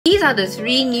These are the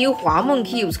 3 new HuaMeng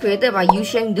cubes created by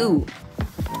Yusheng.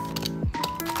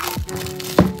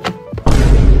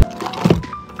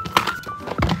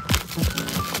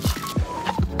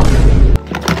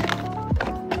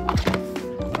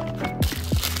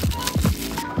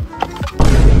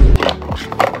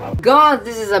 God,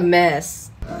 this is a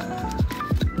mess.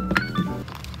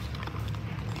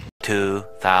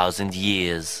 2,000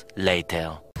 years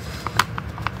later.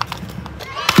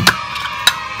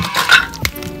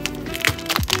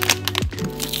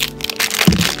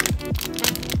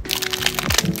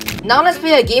 Now let's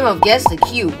play a game of Guess the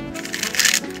Cube.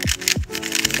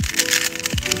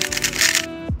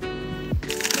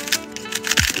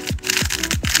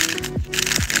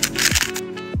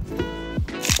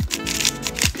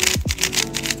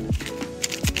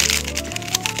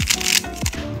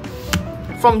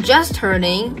 From just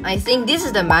turning, I think this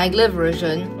is the maglev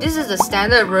version, this is the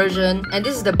standard version, and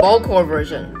this is the ball core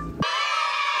version.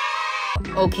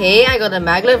 Okay, I got the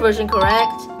maglev version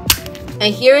correct.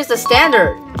 And here is the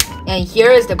standard. And here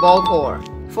is the ball core.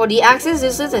 For the axis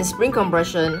distance and spring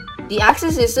compression, the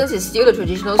axis distance is still the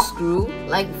traditional screw,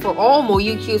 like for all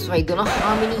Moyu cubes for I don't know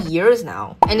how many years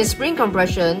now. And the spring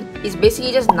compression is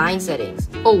basically just 9 settings.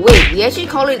 Oh wait, we actually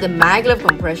call it the maglev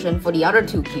compression for the other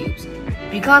 2 cubes.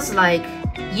 Because like,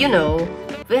 you know,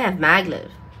 they have maglev.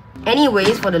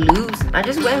 Anyways, for the loops, I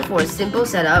just went for a simple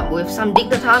setup with some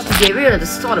dignitas to get rid of the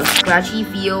sort of scratchy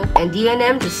feel and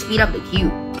DNM to speed up the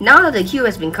cube. Now that the cube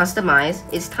has been customized,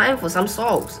 it's time for some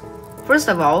solves. First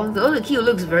of all, though the cube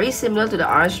looks very similar to the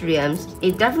YS3Ms,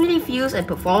 it definitely feels and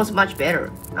performs much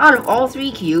better. Out of all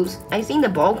 3 cubes, I think the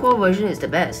ball core version is the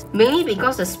best, mainly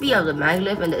because the speed of the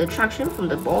maglev and the attraction from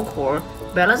the ball core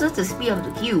balances the speed of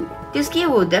the cube. This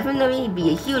cube will definitely be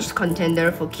a huge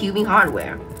contender for cubing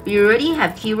hardware. We already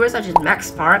have cubers such as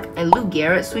Max Park and Luke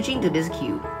Garrett switching to this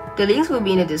cube. The links will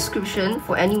be in the description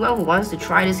for anyone who wants to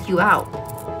try this cube out.